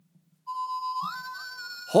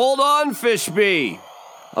Hold on, Fishby.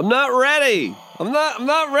 I'm not ready. I'm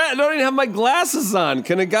not ready. I don't even have my glasses on.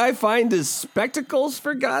 Can a guy find his spectacles,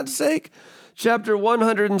 for God's sake? Chapter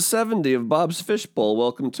 170 of Bob's Fishbowl.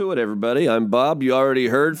 Welcome to it, everybody. I'm Bob. You already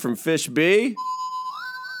heard from Fishby.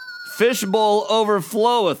 Fishbowl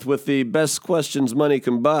overfloweth with the best questions money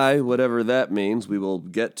can buy, whatever that means. We will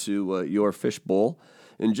get to your fishbowl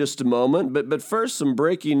in just a moment. But first, some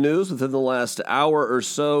breaking news within the last hour or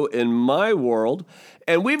so in my world.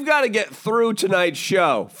 And we've got to get through tonight's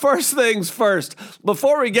show. First things first,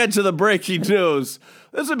 before we get to the breaking news,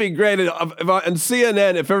 this would be great if on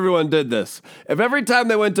CNN if everyone did this. If every time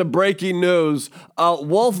they went to breaking news,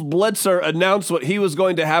 Wolf Blitzer announced what he was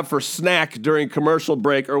going to have for snack during commercial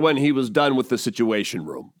break or when he was done with the Situation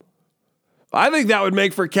Room. I think that would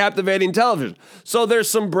make for captivating television. So there's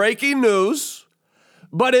some breaking news,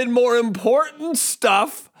 but in more important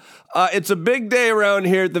stuff, it's a big day around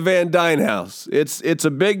here at the Van Dyne House. It's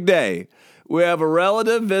a big day. We have a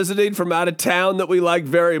relative visiting from out of town that we like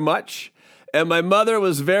very much. And my mother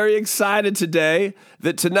was very excited today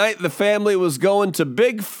that tonight the family was going to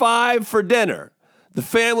Big Five for dinner. The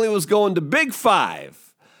family was going to Big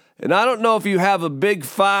Five. And I don't know if you have a Big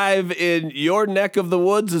Five in your neck of the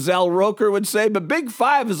woods, as Al Roker would say, but Big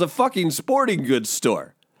Five is a fucking sporting goods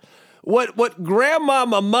store. What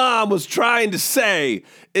Grandmama Mom was trying to say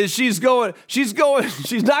is she's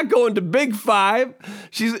not going to Big Five.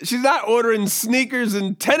 She's not ordering sneakers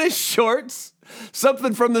and tennis shorts.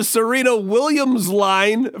 Something from the Serena Williams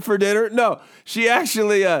line for dinner. No, she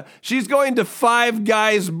actually, she's going to Five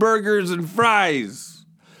Guys Burgers and Fries,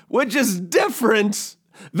 which is different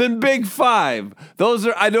than Big Five.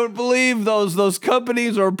 I don't believe those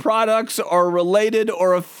companies or products are related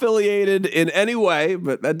or affiliated in any way,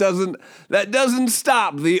 but that doesn't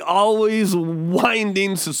stop the always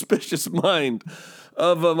winding, suspicious mind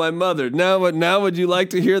of my mother. Now would you like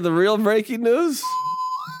to hear the real breaking news?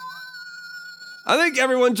 I think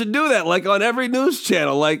everyone should do that, like on every news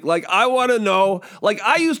channel. Like I want to know, like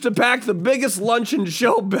I used to pack the biggest lunch in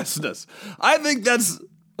show business. I think that's,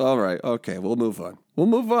 all right, okay, we'll move on.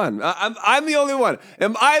 I'm the only one.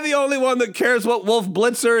 Am I the only one that cares what Wolf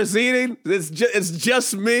Blitzer is eating? It's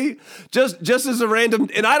just me, just as a random,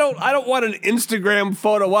 and I don't want an Instagram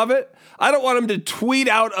photo of it. I don't want him to tweet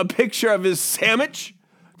out a picture of his sandwich.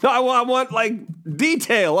 No, I want like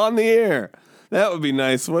detail on the air. That would be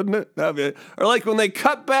nice, wouldn't it? Or like when they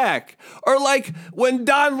cut back. Or like when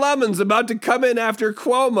Don Lemon's about to come in after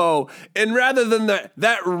Cuomo, and rather than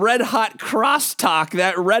that red-hot crosstalk,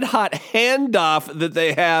 that red-hot handoff that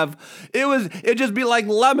they have, it'd just be like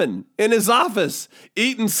Lemon in his office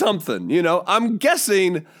eating something, you know? I'm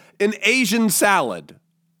guessing an Asian salad.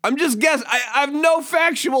 I'm just guessing. I have no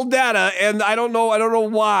factual data, and I don't know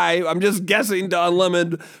why. I'm just guessing Don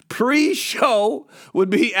Lemon pre-show would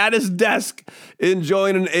be at his desk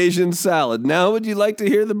enjoying an Asian salad. Now, would you like to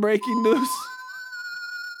hear the breaking news?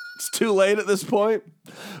 It's too late at this point.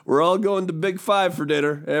 We're all going to Big Five for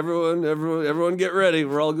dinner. Everyone get ready.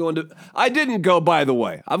 We're all going to... I didn't go, by the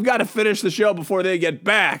way. I've got to finish the show before they get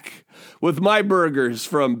back with my burgers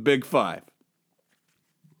from Big Five.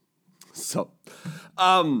 So...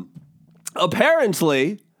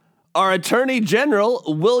 apparently, our Attorney General,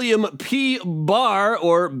 William P. Barr,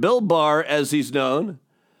 or Bill Barr as he's known,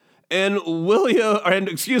 and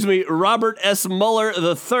Robert S. Mueller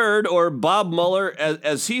III, or Bob Mueller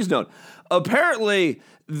as he's known. Apparently,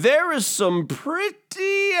 there is some pretty,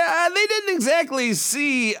 they didn't exactly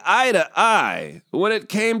see eye to eye when it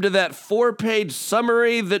came to that 4-page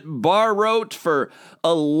summary that Barr wrote for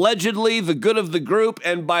allegedly the good of the group.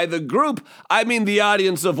 And by the group, I mean the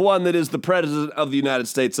audience of one that is the President of the United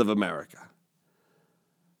States of America.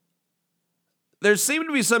 There seemed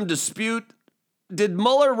to be some dispute. Did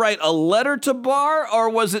Mueller write a letter to Barr, or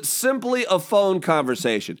was it simply a phone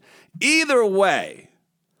conversation? Either way,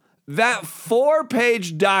 that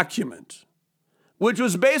 4-page document, which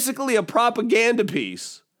was basically a propaganda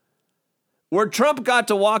piece, where Trump got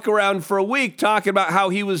to walk around for a week talking about how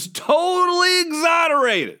he was totally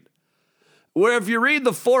exonerated, where if you read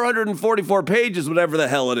the 444 pages, whatever the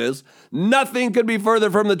hell it is, nothing could be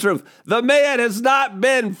further from the truth. The man has not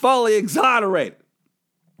been fully exonerated.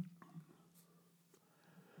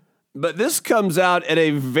 But this comes out at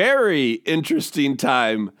a very interesting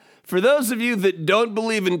time. For those of you that don't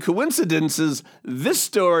believe in coincidences, this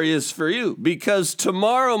story is for you, because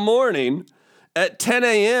tomorrow morning at 10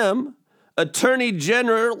 a.m., Attorney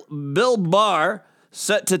General Bill Barr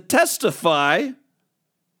set to testify.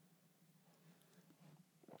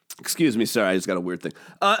 Excuse me, sorry, I just got a weird thing.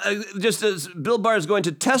 Just as Bill Barr is going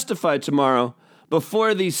to testify tomorrow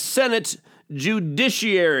before the Senate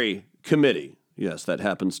Judiciary Committee. Yes, that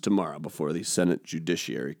happens tomorrow before the Senate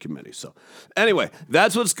Judiciary Committee. So, anyway,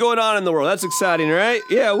 that's what's going on in the world. That's exciting, right?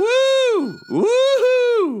 Yeah, woo!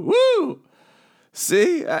 Woo-hoo! Woo!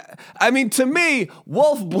 See? I mean, to me,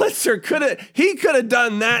 Wolf Blitzer could have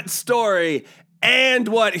done that story and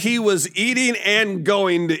what he was eating and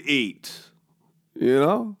going to eat. You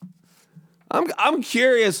know? I'm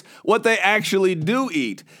curious what they actually do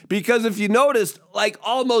eat, because if you noticed, like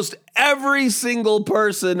almost every single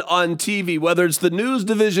person on TV, whether it's the news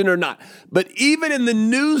division or not, but even in the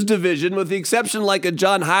news division, with the exception like a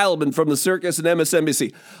John Heilman from the Circus and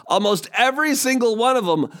MSNBC, almost every single one of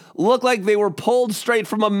them looked like they were pulled straight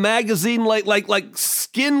from a magazine like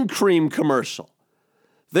skin cream commercial.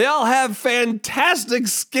 They all have fantastic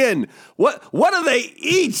skin. What do they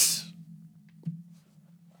eat?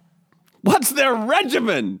 What's their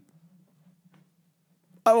regimen?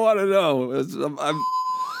 I want to know. I'm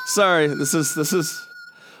sorry. This is.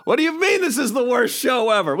 What do you mean this is the worst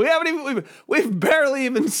show ever? We've barely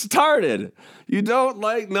even started. You don't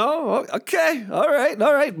like? No. Okay. All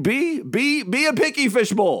right. Be a picky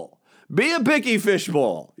fishbowl. Be a picky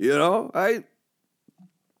fishbowl. You know.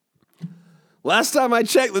 Last time I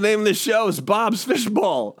checked, the name of the show is Bob's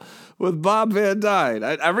Fishbowl with Bob Van Dyne.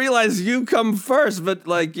 I realize you come first, but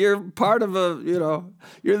like you're part of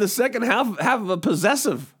you're the second half of a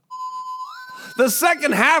possessive. The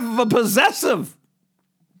second half of a possessive.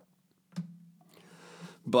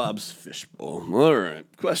 Bob's Fishbowl. All right.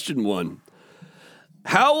 Question 1.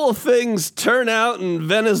 How will things turn out in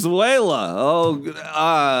Venezuela?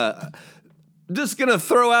 Just going to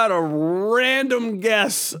throw out a random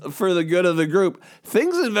guess for the good of the group.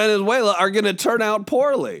 Things in Venezuela are going to turn out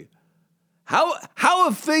poorly. How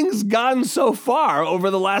have things gone so far over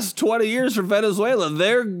the last 20 years for Venezuela?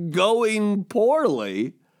 They're going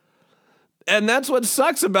poorly. And that's what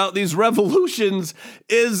sucks about these revolutions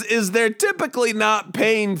is they're typically not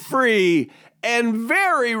pain-free, and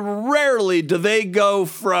very rarely do they go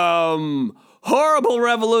from horrible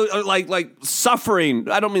revolution, like suffering.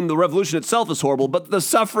 I don't mean the revolution itself is horrible, but the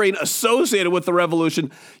suffering associated with the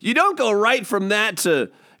revolution. You don't go right from that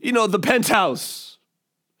to, the penthouse.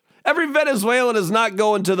 Every Venezuelan is not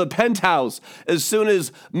going to the penthouse as soon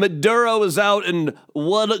as Maduro is out and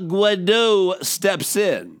Guaido steps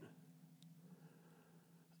in.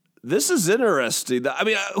 This is interesting. I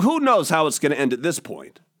mean, who knows how it's going to end at this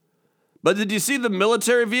point? But did you see the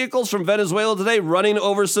military vehicles from Venezuela today running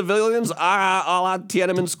over civilians a la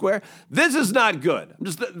Tiananmen Square? This is not good.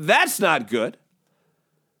 That's not good.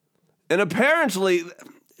 And apparently,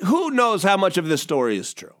 who knows how much of this story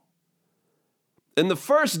is true? In the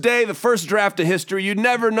first day, the first draft of history, you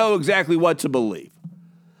never know exactly what to believe.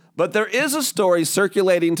 But there is a story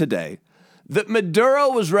circulating today that Maduro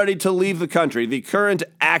was ready to leave the country, the current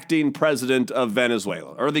acting president of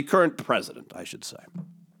Venezuela, or the current president, I should say.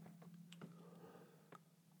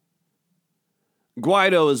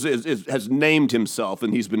 Guaido has named himself,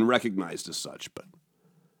 and he's been recognized as such, but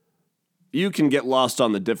you can get lost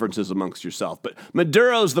on the differences amongst yourself. But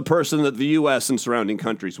Maduro's the person that the U.S. and surrounding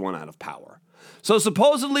countries want out of power. So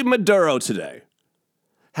supposedly Maduro today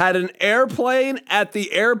had an airplane at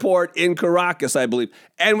the airport in Caracas, I believe,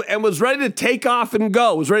 and was ready to take off and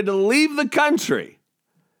go, was ready to leave the country.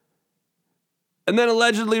 And then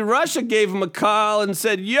allegedly Russia gave him a call and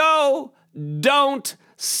said, yo, don't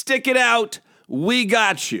stick it out. We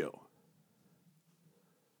got you.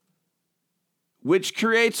 Which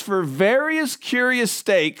creates for various curious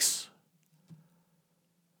stakes.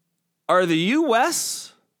 Are the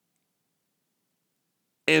U.S.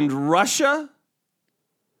 and Russia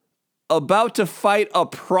about to fight a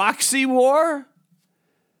proxy war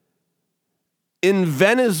in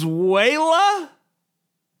Venezuela?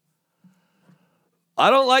 I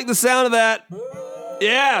don't like the sound of that.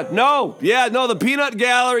 No, the peanut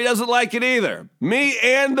gallery doesn't like it either. Me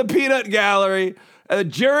and the peanut gallery, a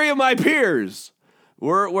jury of my peers,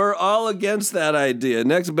 we're all against that idea.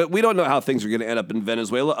 But we don't know how things are going to end up in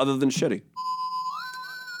Venezuela other than shitty.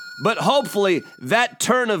 But hopefully that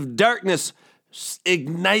turn of darkness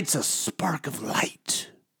ignites a spark of light.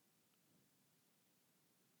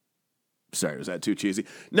 Sorry, was that too cheesy?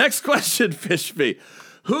 Next question, Fishby.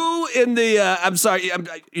 Who in the, I'm sorry,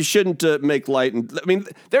 you shouldn't make light.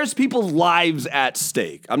 There's people's lives at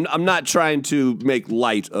stake. I'm not trying to make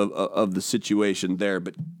light of the situation there,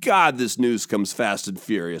 but God, this news comes fast and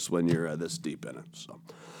furious when you're this deep in it. So,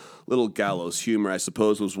 little gallows humor, I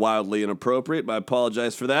suppose, was wildly inappropriate, but I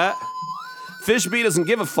apologize for that. Fishby doesn't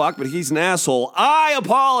give a fuck, but he's an asshole. I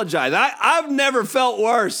apologize. I've never felt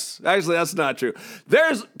worse. Actually, that's not true.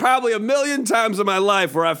 There's probably 1,000,000 times in my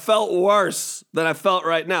life where I felt worse than I felt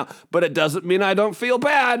right now, but it doesn't mean I don't feel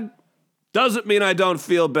bad. Doesn't mean I don't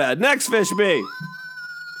feel bad. Next, Fishby.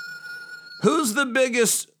 Who's the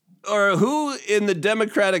biggest, or who in the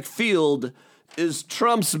Democratic field is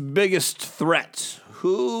Trump's biggest threat?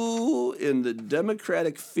 Who in the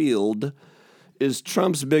Democratic field is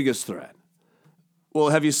Trump's biggest threat? Well,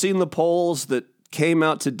 have you seen the polls that came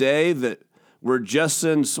out today that were just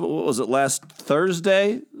in, what was it, last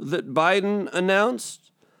Thursday that Biden announced?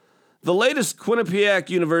 The latest Quinnipiac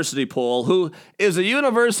University poll, who is a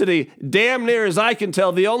university, damn near as I can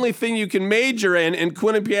tell, the only thing you can major in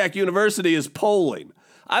Quinnipiac University is polling.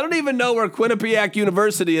 I don't even know where Quinnipiac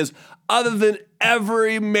University is, other than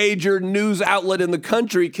every major news outlet in the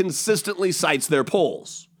country consistently cites their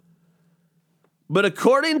polls. But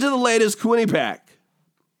according to the latest Quinnipiac,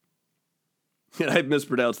 and I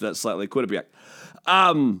mispronounced that slightly, Quinnipiac,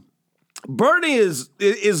 Bernie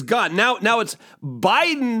is gone. Now it's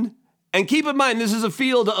Biden. And keep in mind, this is a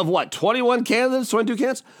field of what, 21 candidates, 22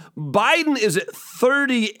 candidates? Biden is at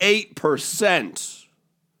 38%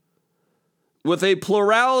 with a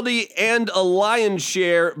plurality and a lion's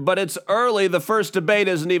share, but it's early. The first debate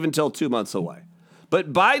isn't even until 2 months away.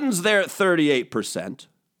 But Biden's there at 38%.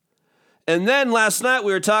 And then last night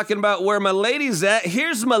we were talking about where my lady's at.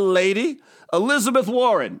 Here's my lady, Elizabeth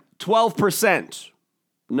Warren, 12%,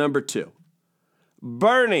 number 2.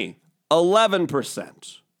 Bernie,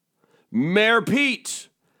 11%. Mayor Pete,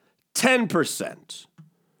 10%.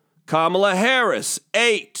 Kamala Harris,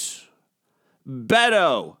 8%.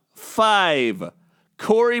 Beto, 5%.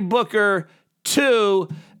 Cory Booker,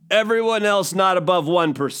 2%. Everyone else not above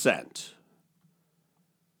 1%.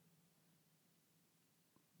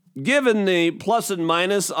 Given the plus and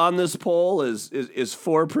minus on this poll is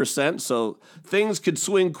 4%, so things could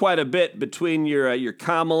swing quite a bit between your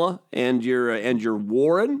Kamala and your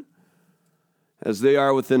Warren, as they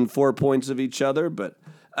are within 4 points of each other. But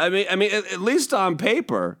I mean, at least on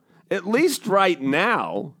paper, at least right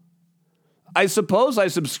now, I suppose I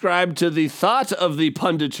subscribe to the thought of the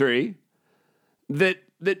punditry that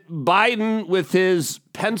Biden, with his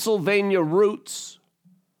Pennsylvania roots,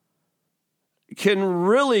 can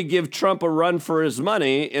really give Trump a run for his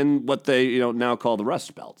money in what they now call the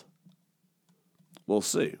Rust Belt. We'll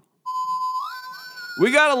see.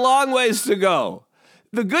 We got a long ways to go.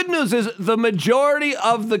 The good news is the majority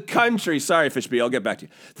of the country, sorry, Fishby, I'll get back to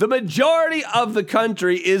you. The majority of the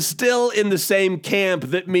country is still in the same camp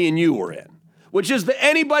that me and you were in, which is the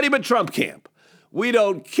anybody but Trump camp. We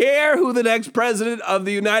don't care who the next president of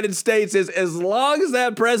the United States is, as long as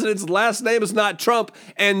that president's last name is not Trump,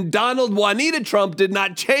 and Donald Juanita Trump did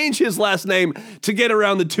not change his last name to get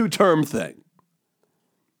around the 2-term thing.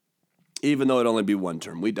 Even though it'd only be 1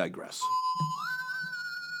 term. We digress.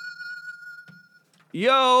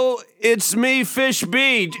 Yo, it's me, Fish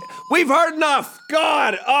B. We've heard enough.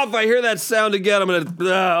 God, if I hear that sound again, I'm going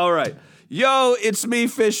to... all right. Yo, it's me,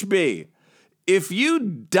 Fish B. If you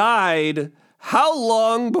died, how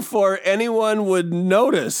long before anyone would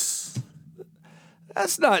notice?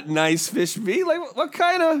 That's not nice, Fish B. Like, what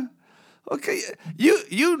kind of... Okay,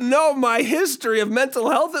 you know my history of mental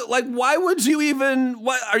health. Like, why would you even...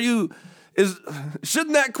 What are you...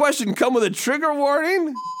 Shouldn't that question come with a trigger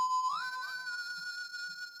warning?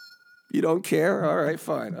 You don't care? All right,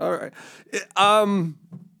 fine. All right.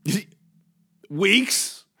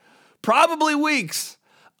 Weeks? Probably weeks.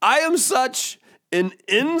 I am such an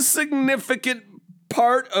insignificant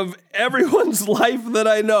part of everyone's life that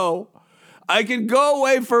I know. I could go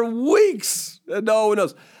away for weeks and no one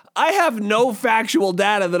knows. I have no factual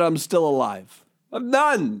data that I'm still alive.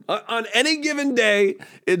 None. On any given day,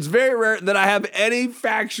 it's very rare that I have any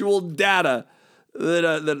factual data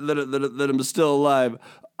that I'm still alive.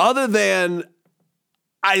 Other than,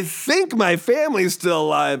 I think my family's still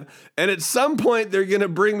alive, and at some point they're going to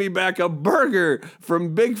bring me back a burger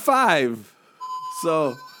from Big Five.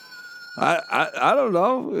 So, I don't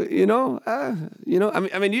know, I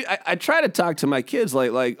try to talk to my kids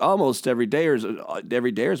like almost every day or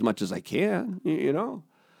as much as I can,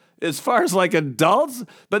 As far as like adults,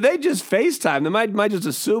 but they just FaceTime. They might just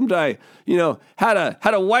assumed I, had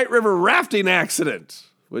a White River rafting accident.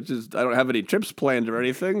 Which is, I don't have any trips planned or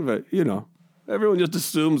anything, but, everyone just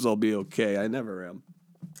assumes I'll be okay. I never am.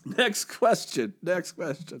 Next question.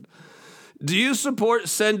 Do you support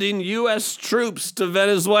sending U.S. troops to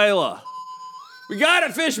Venezuela? We got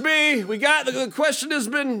it, Fish B. We got the question has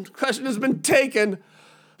been taken.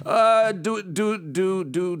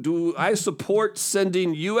 Do I support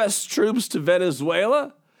sending U.S. troops to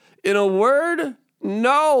Venezuela? In a word,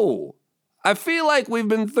 no. I feel like we've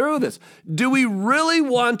been through this. Do we really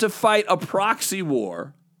want to fight a proxy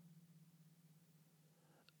war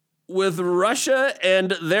with Russia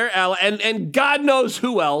and their ally, and God knows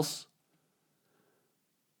who else,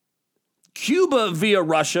 Cuba, via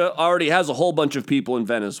Russia, already has a whole bunch of people in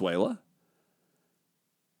Venezuela.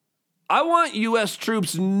 I want U.S.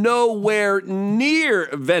 troops nowhere near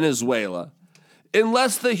Venezuela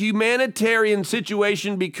unless the humanitarian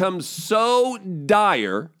situation becomes so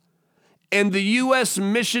dire and the U.S.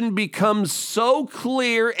 mission becomes so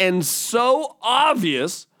clear and so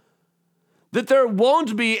obvious that there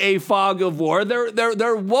won't be a fog of war.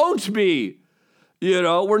 There won't be,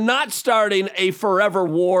 we're not starting a forever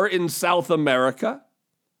war in South America.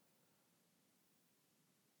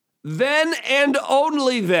 Then and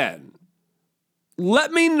only then,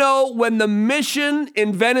 let me know when the mission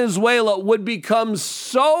in Venezuela would become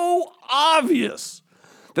so obvious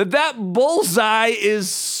that bullseye is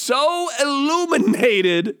so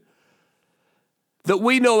illuminated that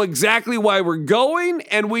we know exactly why we're going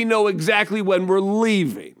and we know exactly when we're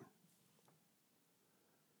leaving.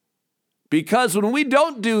 Because when we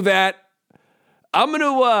don't do that, I'm going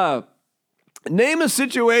to name a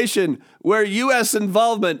situation where U.S.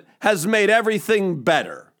 involvement has made everything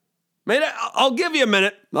better. I'll give you a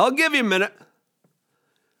minute.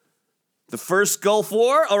 The first Gulf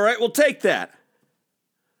War, all right, we'll take that.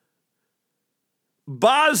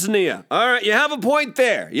 Bosnia, all right, you have a point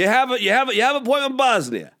there. You have a point with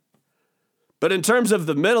Bosnia. But in terms of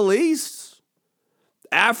the Middle East,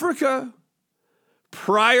 Africa,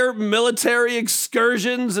 prior military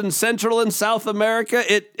excursions in Central and South America,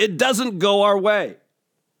 it doesn't go our way.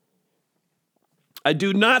 I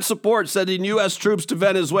do not support sending U.S. troops to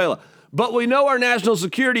Venezuela, but we know our national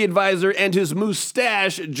security advisor and his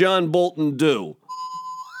mustache, John Bolton, do.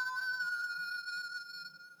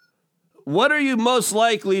 What are you most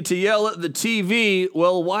likely to yell at the TV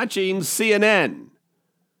while watching CNN?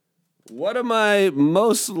 What am I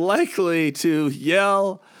most likely to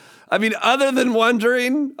yell? I mean, other than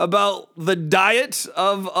wondering about the diet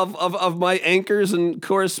of my anchors and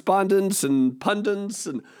correspondents and pundits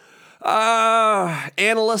and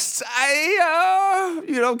analysts,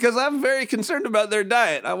 because I'm very concerned about their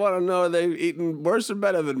diet. I want to know, are they eating worse or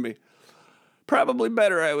better than me? Probably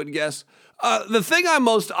better, I would guess. The thing I'm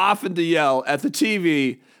most often to yell at the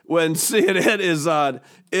TV when CNN is on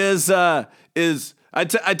is I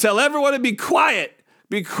tell everyone to be quiet.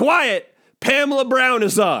 Be quiet. Pamela Brown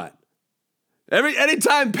is on.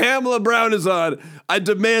 Anytime Pamela Brown is on, I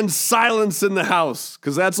demand silence in the house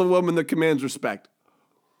because that's a woman that commands respect.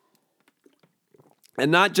 And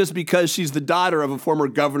not just because she's the daughter of a former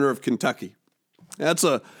governor of Kentucky.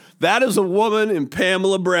 That is a woman in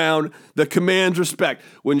Pamela Brown that commands respect.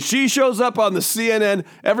 When she shows up on the CNN,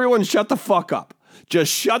 everyone shut the fuck up.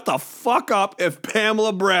 Just shut the fuck up if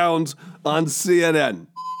Pamela Brown's on CNN.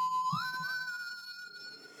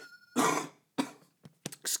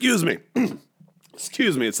 Excuse me.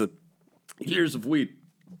 It's the years of weed.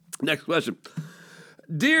 Next question.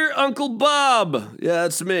 Dear Uncle Bob. Yeah,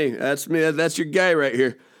 that's me. That's your guy right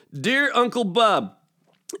here. Dear Uncle Bob,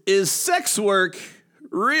 is sex work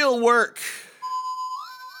real work?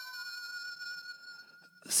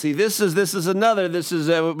 See, we are really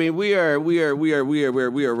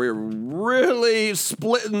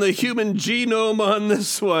splitting the human genome on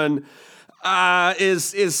this one.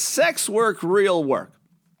 Is sex work real work?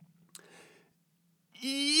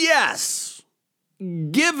 Yes.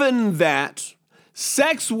 Given that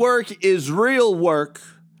sex work is real work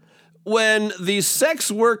when the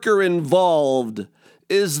sex worker involved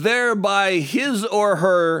is there by his or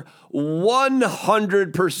her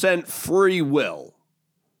 100% free will.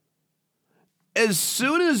 As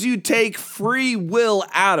soon as you take free will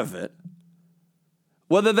out of it,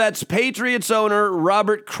 whether that's Patriots owner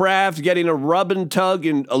Robert Kraft getting a rub and tug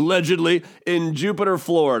allegedly in Jupiter,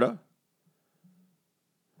 Florida,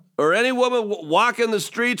 or any woman walking the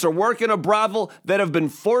streets or working a brothel that have been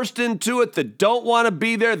forced into it, that don't want to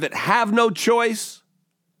be there, that have no choice,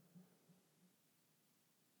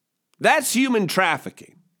 that's human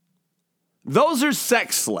trafficking. Those are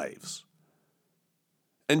sex slaves.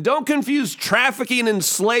 And don't confuse trafficking and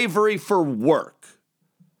slavery for work.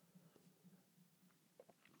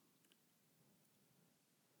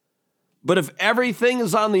 But if everything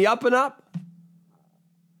is on the up and up,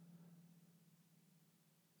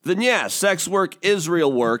 then yeah, sex work is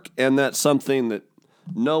real work, and that's something that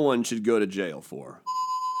no one should go to jail for.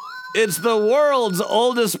 It's the world's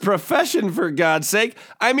oldest profession, for God's sake.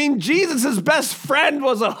 I mean, Jesus' best friend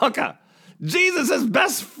was a hooker. Jesus'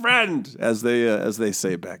 best friend, as they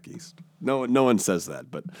say back east. No one says that,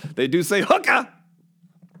 but they do say hooker.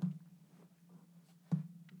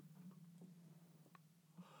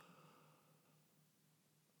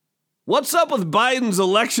 What's up with Biden's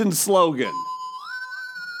election slogan?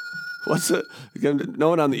 What's it? No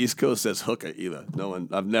one on the East Coast says hookah either. No one.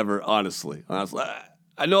 I've never, honestly.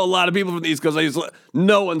 I know a lot of people from the East Coast.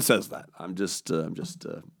 No one says that. I'm just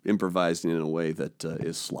improvising in a way that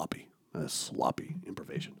is sloppy. Sloppy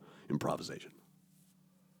improvisation.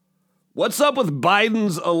 What's up with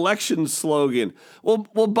Biden's election slogan? Well,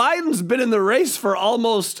 Biden's been in the race for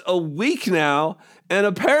almost a week now, and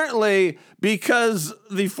apparently because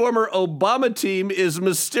the former Obama team is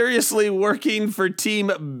mysteriously working for Team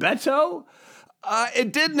Beto,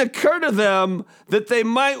 it didn't occur to them that they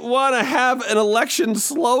might want to have an election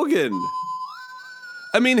slogan.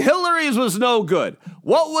 I mean, Hillary's was no good.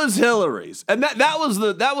 What was Hillary's? And that was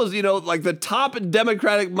like the top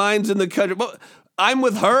Democratic minds in the country. I'm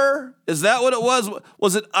with her? Is that what it was?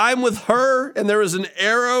 Was it I'm with her and there was an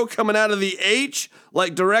arrow coming out of the H,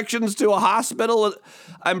 like directions to a hospital?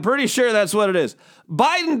 I'm pretty sure that's what it is.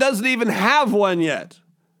 Biden doesn't even have one yet.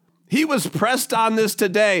 He was pressed on this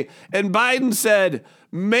today, and Biden said,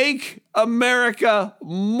 "Make America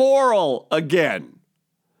moral again,"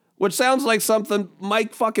 which sounds like something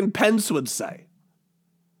Mike fucking Pence would say.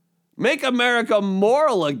 Make America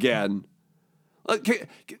moral again.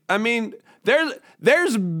 I mean,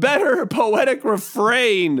 there's better poetic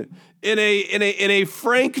refrain in a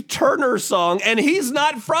Frank Turner song, and he's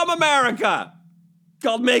not from America,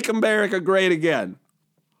 called "Make America Great Again."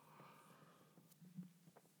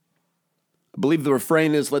 I believe the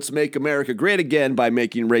refrain is "Let's make America great again by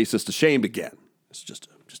making racists ashamed again." It's just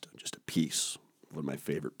a piece of one of my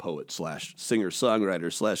favorite poet /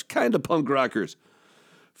 singer-songwriter / kind of punk rockers,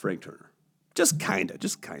 Frank Turner. Just kinda.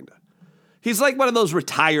 He's like one of those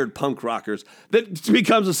retired punk rockers that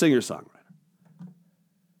becomes a singer-songwriter.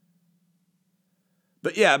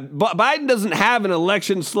 But yeah, Biden doesn't have an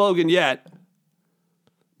election slogan yet.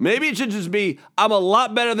 Maybe it should just be, "I'm a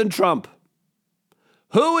lot better than Trump."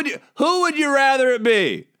 Who would you rather it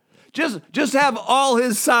be? Just have all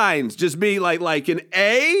his signs just be like an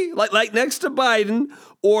A, like next to Biden,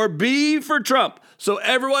 or B for Trump. So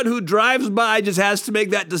everyone who drives by just has to make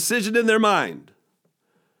that decision in their mind.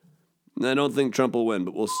 And I don't think Trump will win,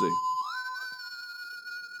 but we'll see.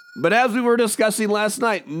 But as we were discussing last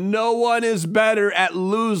night, no one is better at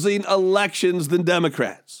losing elections than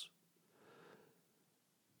Democrats.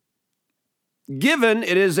 Given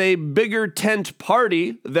it is a bigger tent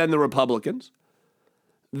party than the Republicans,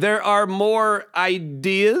 there are more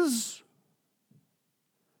ideas,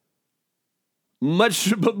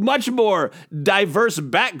 much more diverse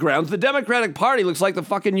backgrounds. The Democratic Party looks like the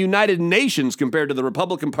fucking United Nations compared to the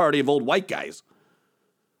Republican Party of old white guys.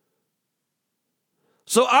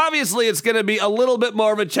 So obviously it's going to be a little bit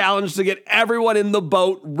more of a challenge to get everyone in the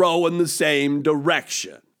boat rowing the same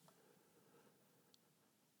direction.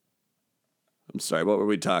 I'm sorry, what were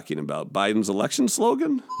we talking about? Biden's election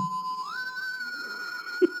slogan?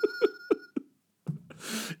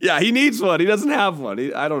 Yeah, he needs one. He doesn't have one.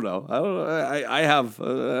 I don't know. I have.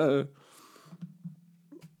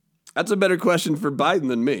 That's a better question for Biden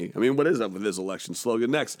than me. I mean, what is up with his election slogan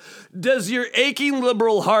next? Does your aching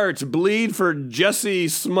liberal heart bleed for Jussie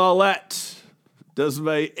Smollett? Does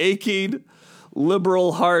my aching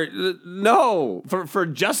liberal heart? No. For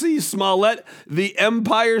Jussie Smollett, the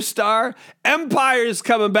Empire star. Empire is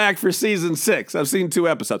coming back for season 6. I've seen 2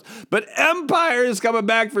 episodes. But Empire is coming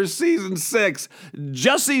back for season 6.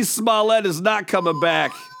 Jussie Smollett is not coming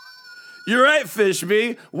back. You're right,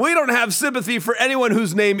 Fishby. We don't have sympathy for anyone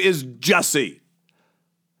whose name is Jussie.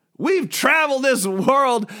 We've traveled this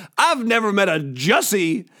world. I've never met a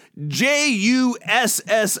Jussie, Jussie,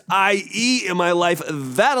 in my life.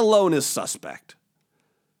 That alone is suspect.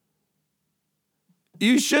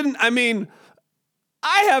 You shouldn't, I mean,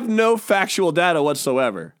 I have no factual data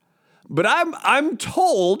whatsoever, but I'm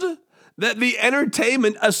told that the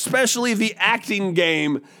entertainment, especially the acting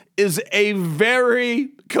game, is a very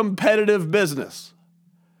competitive business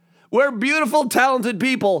where beautiful, talented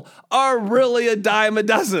people are really a dime a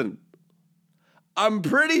dozen. I'm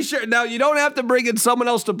pretty sure. Now, you don't have to bring in someone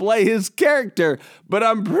else to play his character, but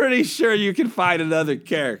I'm pretty sure you can find another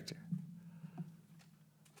character.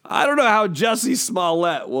 I don't know how Jussie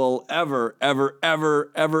Smollett will ever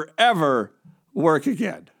work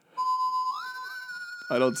again.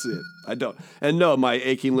 I don't see it. I don't. And no, my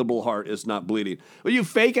aching liberal heart is not bleeding. Will you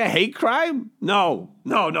fake a hate crime? No,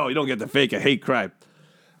 you don't get to fake a hate crime.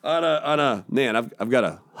 Man, I've got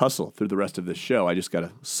to hustle through the rest of this show. I just got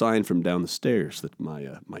a sign from down the stairs that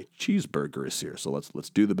my cheeseburger is here. So let's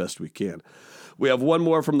do the best we can. We have one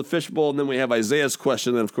more from the fishbowl, and then we have Isaiah's question,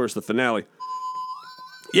 and then of course the finale.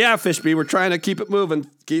 Yeah, Fishby, we're trying to keep it moving.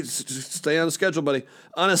 Stay on the schedule, buddy.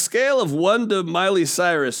 On a scale of 1 to Miley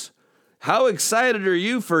Cyrus, How excited are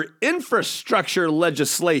you for infrastructure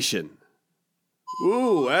legislation?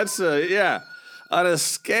 Ooh, that's yeah. On a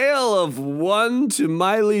scale of 1 to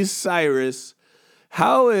Miley Cyrus,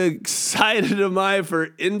 how excited am I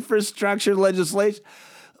for infrastructure legislation?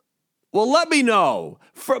 Well, let me know.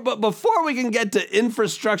 But before we can get to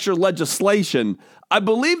infrastructure legislation, I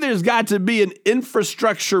believe there's got to be an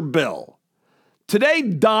infrastructure bill. Today,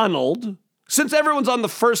 Donald, since everyone's on the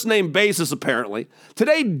first name basis apparently,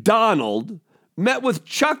 today Donald met with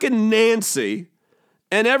Chuck and Nancy,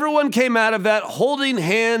 and everyone came out of that holding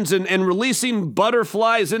hands and releasing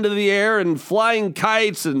butterflies into the air and flying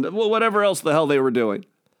kites and whatever else the hell they were doing.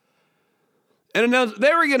 And announced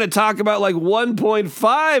they were going to talk about like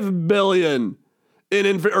 1.5 billion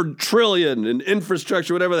or trillion in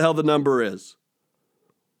infrastructure, whatever the hell the number is.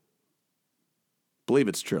 I believe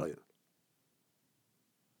it's trillion.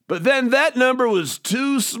 But then that number was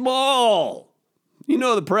too small. You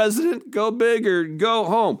know the president, go big or go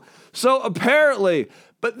home. So apparently,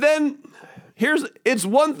 but then it's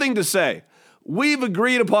one thing to say, we've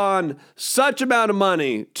agreed upon such amount of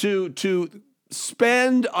money to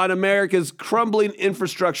spend on America's crumbling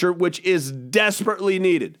infrastructure, which is desperately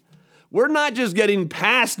needed. We're not just getting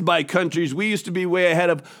passed by countries we used to be way ahead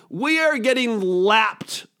of. We are getting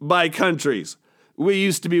lapped by countries we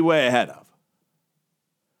used to be way ahead of.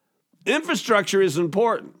 Infrastructure is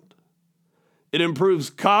important. It improves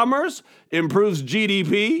commerce, improves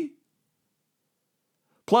GDP,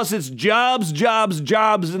 plus it's jobs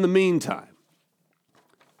in the meantime.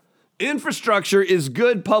 Infrastructure is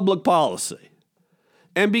good public policy.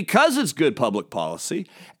 And because it's good public policy,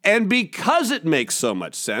 and because it makes so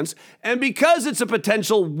much sense, and because it's a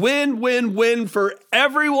potential win-win-win for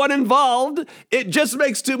everyone involved, it just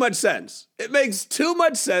makes too much sense. It makes too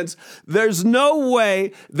much sense. There's no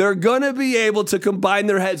way they're going to be able to combine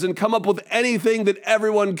their heads and come up with anything that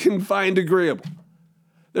everyone can find agreeable.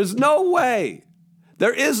 There's no way.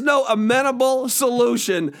 There is no amenable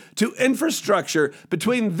solution to infrastructure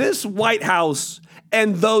between this White House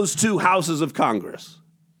and those two houses of Congress.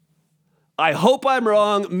 I hope I'm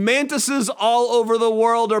wrong. Mantises all over the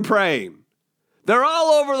world are praying. They're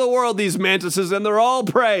all over the world, these mantises, and they're all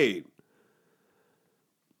praying.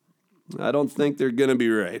 I don't think they're going to be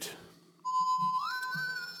right.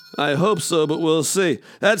 I hope so, but we'll see.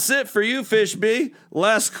 That's it for you, Fish B.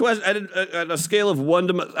 Last question. I did on a scale of 1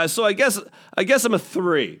 to... So I guess I'm a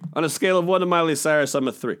 3. On a scale of 1 to Miley Cyrus, I'm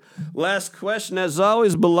a 3. Last question, as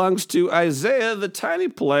always, belongs to Isaiah, the tiny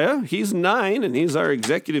player. He's 9, and he's our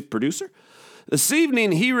executive producer. This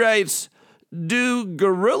evening, he writes, do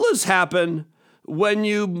gorillas happen when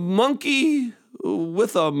you monkey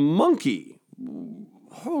with a monkey?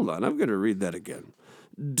 Hold on, I'm going to read that again.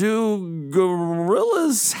 Do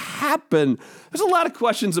gorillas happen? There's a lot of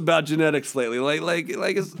questions about genetics lately. Like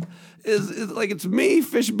it's me,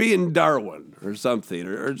 Fish B, and Darwin or something,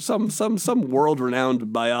 or some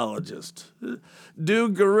world-renowned biologist. Do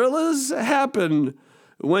gorillas happen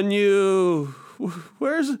when you?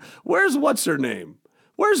 Where's what's her name?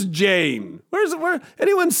 Where's Jane? Where?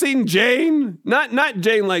 Anyone seen Jane? Not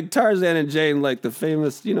Jane like Tarzan and Jane like the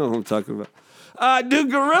famous. You know who I'm talking about. Do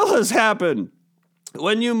gorillas happen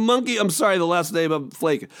when you monkey? I'm sorry, the last name I'm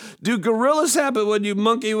flaking. Do gorillas happen when you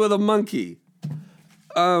monkey with a monkey?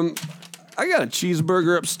 I got a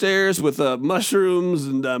cheeseburger upstairs with mushrooms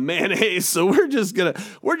and mayonnaise, so we're just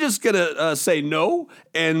gonna say no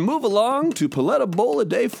and move along to Paleta Bola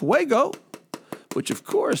de Fuego, which of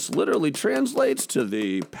course literally translates to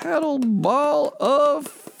the paddle ball of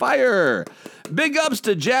fire. Big ups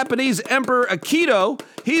to Japanese Emperor Akito.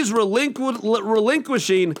 He's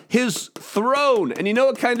relinquishing his throne. And you know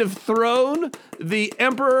what kind of throne the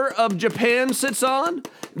Emperor of Japan sits on?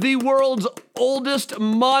 The world's oldest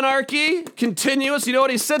monarchy, continuous. You know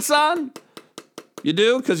what he sits on? You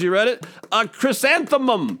do, because you read it? A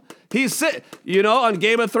chrysanthemum. On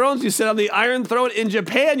Game of Thrones, you sit on the Iron Throne. In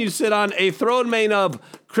Japan, you sit on a throne made of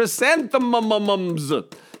chrysanthemums.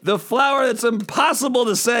 The flower that's impossible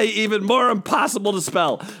to say, even more impossible to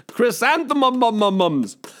spell.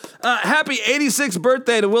 Chrysanthemums. Happy 86th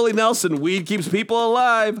birthday to Willie Nelson. Weed keeps people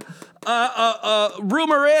alive.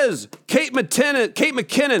 Rumor is Kate McKinnon,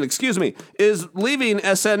 is leaving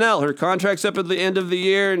SNL. Her contract's up at the end of the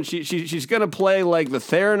year, and she's gonna play like the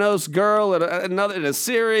Theranos girl in a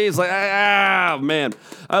series. Man,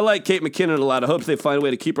 I like Kate McKinnon a lot. I hope they find a way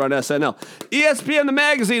to keep her on SNL. ESPN the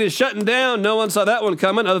magazine is shutting down. No one saw that one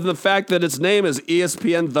coming, other than the fact that its name is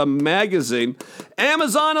ESPN the magazine.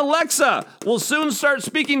 Amazon Alexa will soon start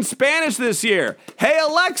speaking Spanish this year. Hey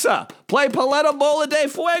Alexa, play Paleta Bola de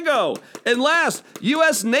Fuego. And last,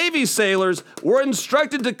 U.S. Navy sailors sailors were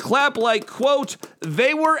instructed to clap like, quote,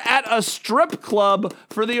 they were at a strip club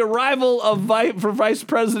for the arrival of for Vice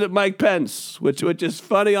President Mike Pence, which is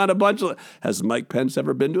funny on a bunch of... Has Mike Pence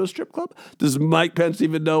ever been to a strip club? Does Mike Pence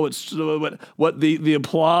even know what the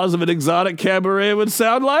applause of an exotic cabaret would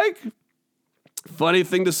sound like? Funny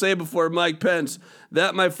thing to say before Mike Pence.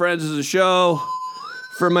 That, my friends, is a show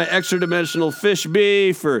for my extra-dimensional fish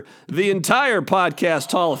bee, for the entire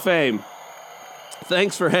podcast Hall of Fame.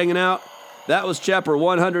 Thanks for hanging out. That was chapter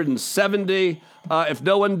 170. If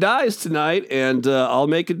no one dies tonight, and I'll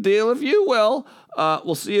make a deal if you will,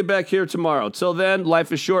 we'll see you back here tomorrow. Till then,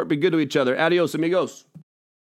 life is short. Be good to each other. Adios, amigos.